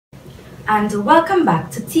and welcome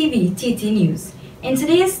back to TVTT News. In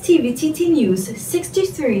today's TVTT News,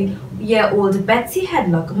 63-year-old Betsy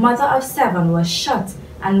Headlock, mother of 7, was shot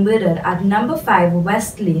and murdered at number 5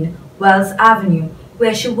 West Lane, Wells Avenue,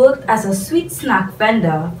 where she worked as a sweet snack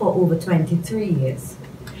vendor for over 23 years.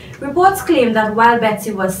 Reports claim that while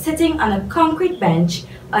Betsy was sitting on a concrete bench,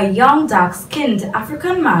 a young dark-skinned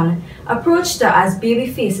African man approached her as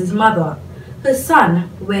Babyface's mother, her son,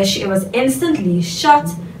 where she was instantly shot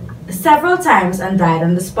several times and died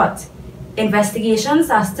on the spot. Investigations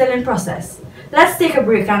are still in process. Let's take a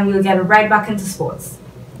break and we'll get right back into sports.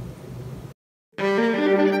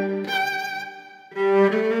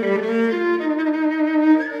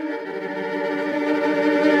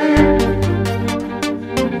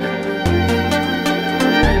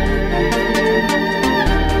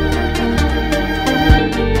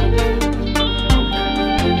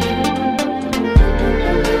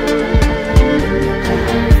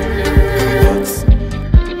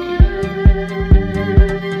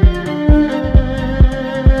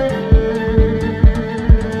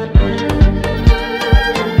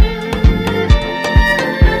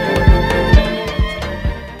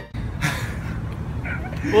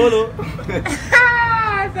 Polo.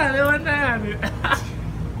 Sale banana.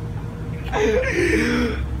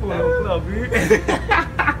 Polo clubby.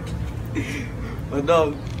 But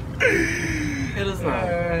dog, it is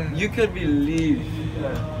not. You could believe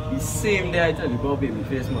the same day I tell you about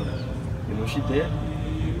Babyface mother. You know she dead?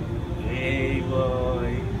 Hey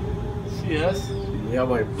boy. Serious? Yeah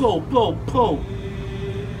boy. Pow, pow, pow.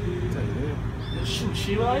 Tell you, They shoot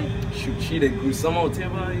she boy? shoot she, they grew some out here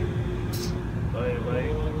boy. Boy.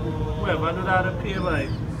 Whoever do that to pay boy.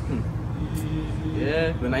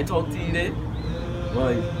 Yeah, when I talked to you there,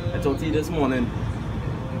 boy, I talked to you this morning.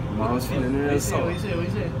 The man was feeling real sour. What you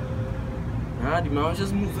say? Nah, the man was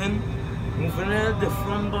just moving real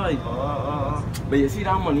different boy. Oh. But you see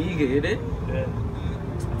that money he get there? Yeah.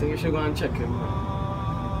 I think you should go and check him.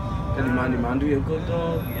 Tell the man do you good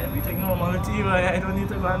dog. Yeah, everything normality boy. I don't need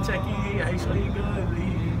to go and check it. I saw he good.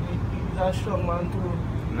 He's a strong man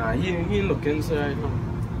too. Nah, he ain't looking so right now.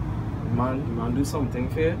 The man do something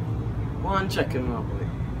for you. Go and check him now, boy.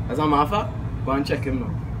 As a matter of fact, go and check him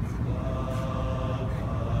now.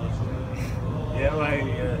 Yeah, boy,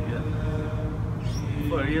 yeah.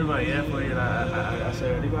 For real, boy, yeah, for real. I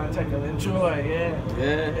said, really go and check him in true, boy, yeah.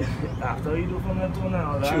 Yeah. After you do for me too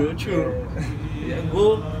now, that. True. Yeah, Yeah,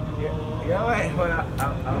 go. boy, but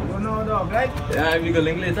I'm going now, dog, right? Yeah, we go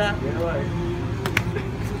link later. Yeah, boy.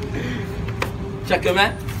 Check him,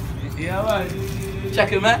 man. Yeah, boy. Check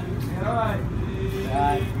him, man. Yeah, boy.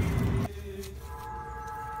 Bye.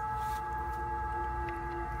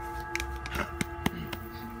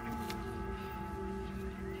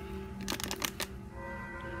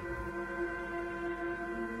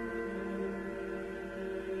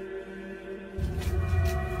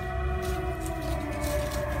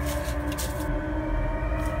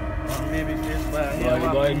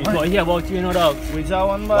 Babyface, boy. Boy, hear about you, you know, dog. Where's that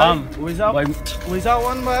one, boy? Bam. Where's that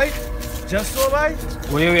one, boy? Just so, boy?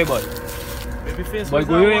 Go away, boy. Babyface, Boy, where's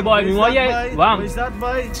go that away, one? boy. Where's Me that, want hear- boy? Bam. Where's that,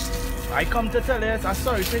 boy? I come to tell you, I'm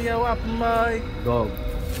sorry to hear what happened, boy.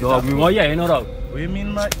 Dog, me want hear, you know, dog. What do you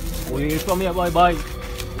mean, boy? Go away from here, boy.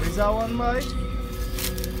 Where's that one, boy?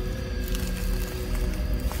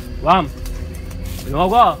 Bam. You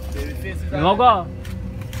want go? Babyface is You want go?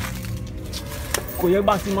 Go here,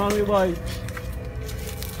 bossy man, boy.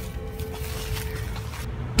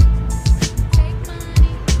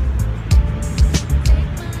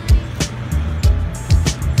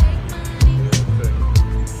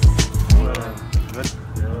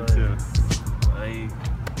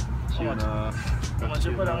 How much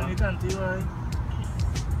you put on the tanty, boy?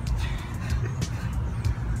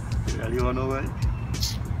 You wanna know why?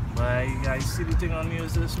 Boy, I see the thing on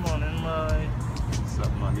news this morning, boy. What's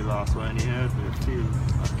up, man? The last one here, they feel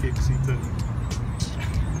a kick season.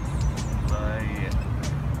 Boy,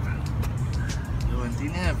 you went in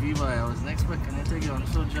heavy, boy. I wasn't expecting it to get on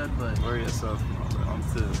so jet, boy. Worry yourself, man.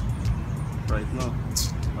 Until right now.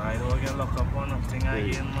 I don't get locked up on nothing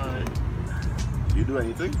again, boy. You do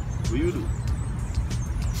anything? What you do?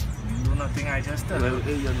 You do nothing, I just tell Well, you.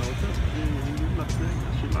 hey, you know what? You do nothing.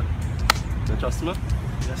 Shit, man. You trust me?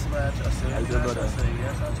 Yes, boy, I trust you. I do, brother.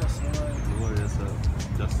 Yes, I trust you, boy. Don't worry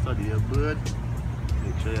yourself. Just study your bird.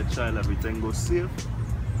 Make sure your child, everything goes safe.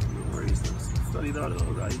 Don't worry yourself. Study that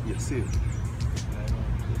out, right? You're safe. I know.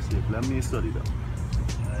 You're safe. Let me study that.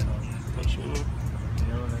 I know. Touch me.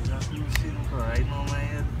 Yo, I just losing right now, my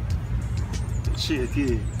head.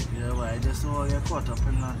 Shaky. Yeah, but I just don't want to get caught up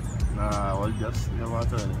in that. Nah, well, just, you know what,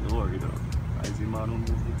 don't worry though. I see man who move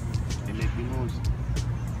it. They make me moves.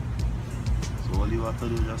 all you have to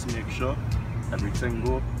do is just make sure everything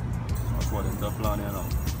go according to plan, you know.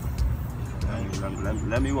 And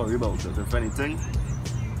let me worry about it. If anything,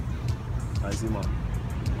 I see, man.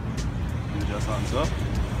 You just answer.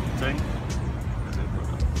 Thing.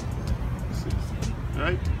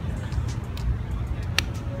 Right?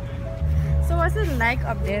 So what's it like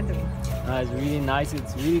up there though? It's really nice.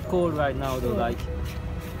 It's really cold right now though. Like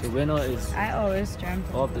the winter is I always dreamt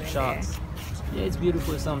of off the charts. Yeah, it's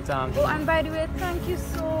beautiful sometimes. Oh, and by the way, thank you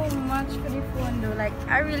so much for the phone though. Like,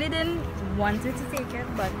 I really didn't want it to take it,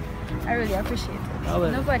 but I really appreciate it. Oh,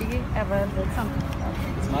 well. Nobody ever did something about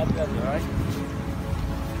it. It's my pleasure, right?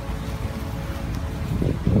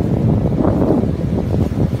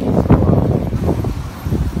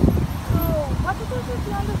 So, what is this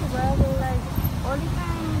plan of the world? Like, all the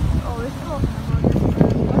time, always talking about this.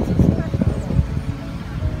 What's so special?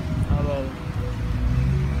 Oh, well,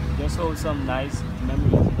 just hold some nice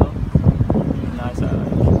memories, you know. Nice.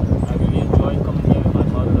 I really enjoyed coming here with my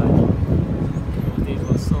mother. Like, it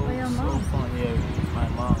was so fun here with my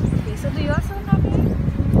mom. Okay, so do you also have it?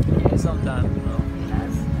 Yeah, sometimes, you know.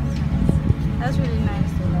 That's nice. That's really nice.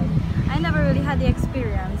 So, like, I never really had the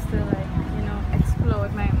experience to, like, you know, explore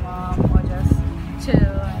with my mom or just chill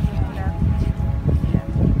and you know that.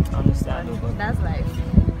 Yeah. Understandable. But that's life.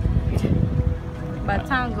 But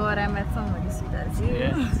thank God I met somebody sweet as you.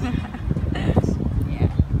 Yeah.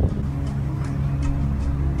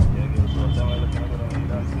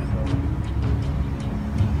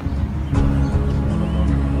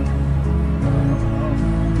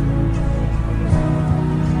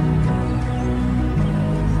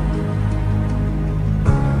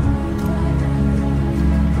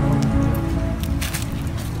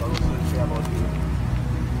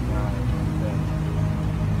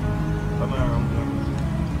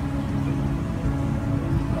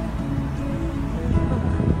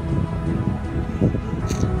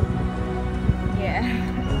 Yeah.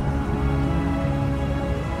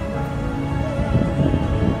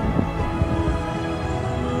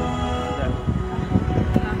 Yeah.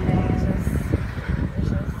 Nothing. It's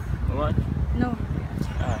just What? no.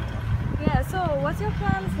 Ah, Yeah, so what's your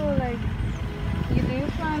plan for like do you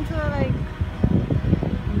plan to like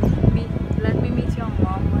let me meet your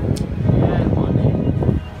mom one day? yeah, one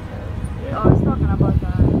day. I was talking about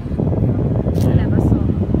that. I never saw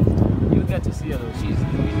her. You get to see her though. She's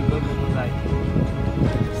really good looking, like.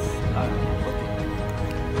 Okay.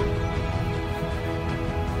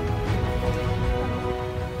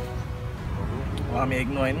 Why me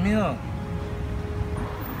ignoring me, huh?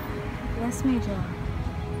 Yes, Major.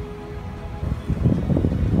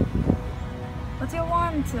 What do you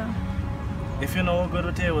want? If you know good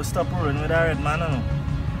with you, will stop worrying with that red man, no?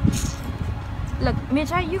 Look,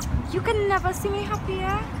 Major, you can never see me happy,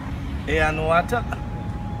 yeah? Hey, I know what?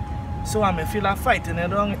 So I may feel like fighting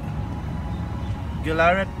it wrong. Girl,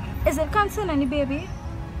 red. Is it concerning the baby?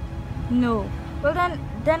 No. Well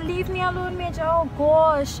then leave me alone, Major. Oh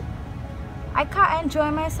gosh. I can't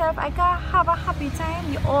enjoy myself. I can't have a happy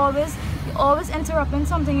time. You always interrupting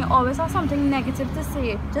something. You always have something negative to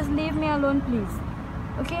say. Just leave me alone, please.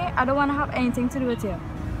 Okay? I don't want to have anything to do with you.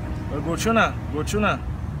 Well, go through now. Go through now.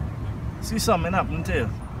 See something happen to you.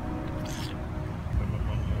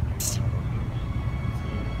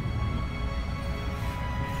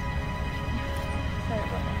 Sorry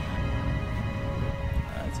about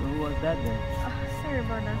that. So who was that then? Sorry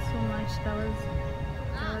about that so much. That was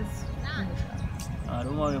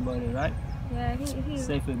Don't worry about it, right? yeah, he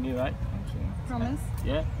Safe with me, right? okay. Promise?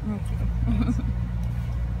 Yeah? Okay.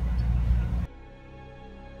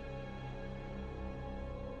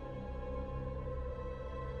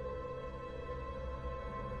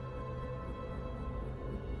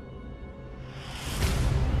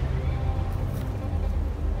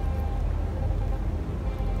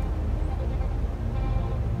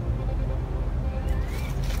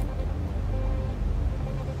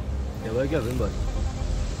 Yeah, where you going, bud?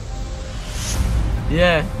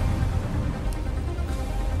 Yeah.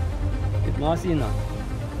 It's Marcina.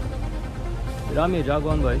 Did I make jog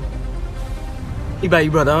on, boy? He by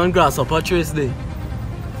your brother on grasshopper trace day.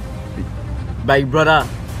 By your brother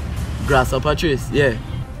grasshopper trace, yeah.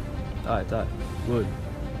 Alright, good.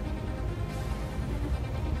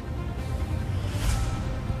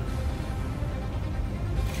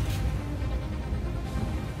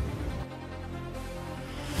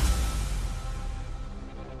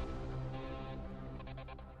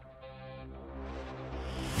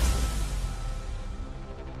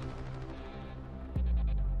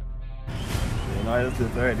 You know, I just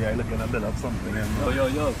did already. I'm looking at build up something. And,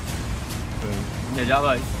 Yo. Yeah, job,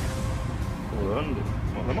 boy. hold on.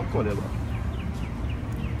 What am I calling you about?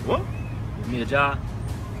 What? Major.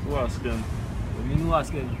 Who asking? What do you mean who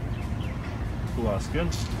asking? Who asking?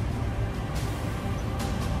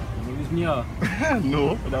 Who is me? No,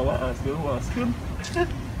 that was asking. Who asking?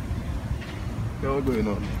 What's going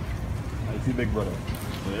on? I see big brother.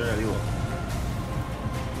 So you really what?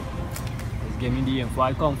 Just give me the info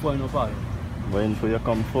I come for, no problem. What info you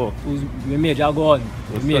come for? Where Major go on?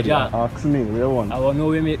 Where Major? Ask me, where you want? I want to know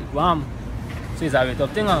where Major. Wham. So is that a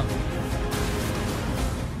tough thing, huh?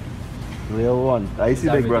 Where you want? I see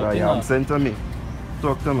big brother, yeah, I'm sent to me.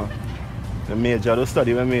 Talk to me. The major, don't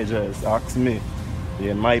study where major is. Ask me.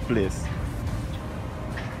 You're in my place.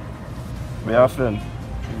 Where you from?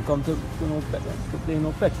 You come to play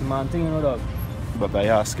no petty man thing, you know, dog. But I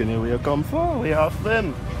asking you where you come from, where you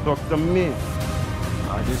from? Talk to me.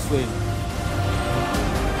 This way.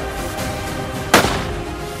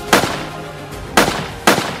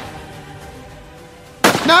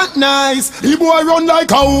 Not nice, the boy run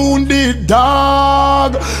like a wounded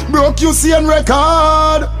dog. Broke you see and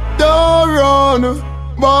record. Don't run,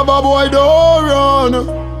 Baba boy, don't run.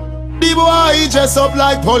 The boy dress up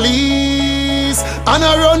like police and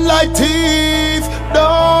I run like thief.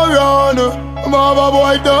 Don't run, Baba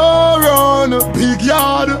boy, don't run. Big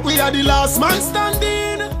yard, we are the last man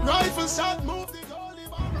standing. Rifle shot, move the goalie.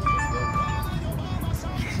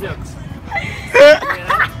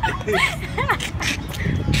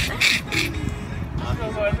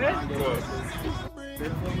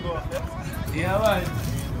 Yeah, man.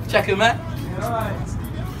 Check him, man.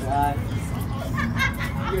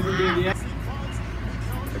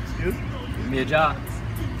 Excuse? Major.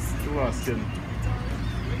 Who asking?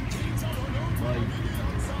 Boy.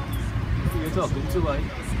 Who you talking to, boy?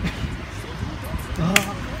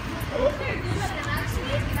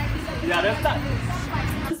 Yeah, that's that.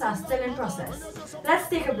 Are still in process. Let's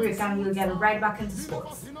take a break and we'll get right back into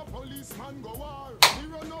sports. I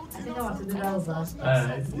think I want to do that over.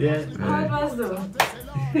 Yeah. How it was though?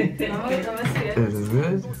 It is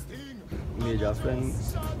good. Major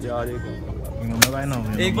friends. Yeah, they go. You know me right now.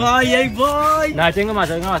 Hey, boy. Nah, I think I'm no.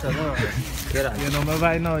 Get that. You know me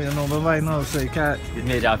right now, so you can't.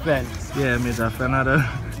 Major friend. Yeah, major friend of the.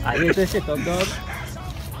 I hate to shit up, dog.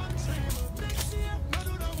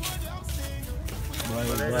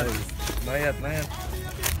 Not yet.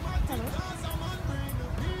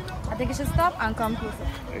 I think you should stop and come closer.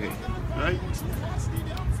 Okay. Right?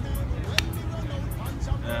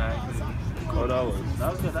 How that was? That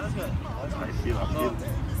was good. I feel.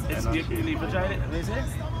 It's you leave the giant, is it?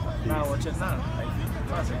 Now watch it now.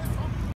 Classic.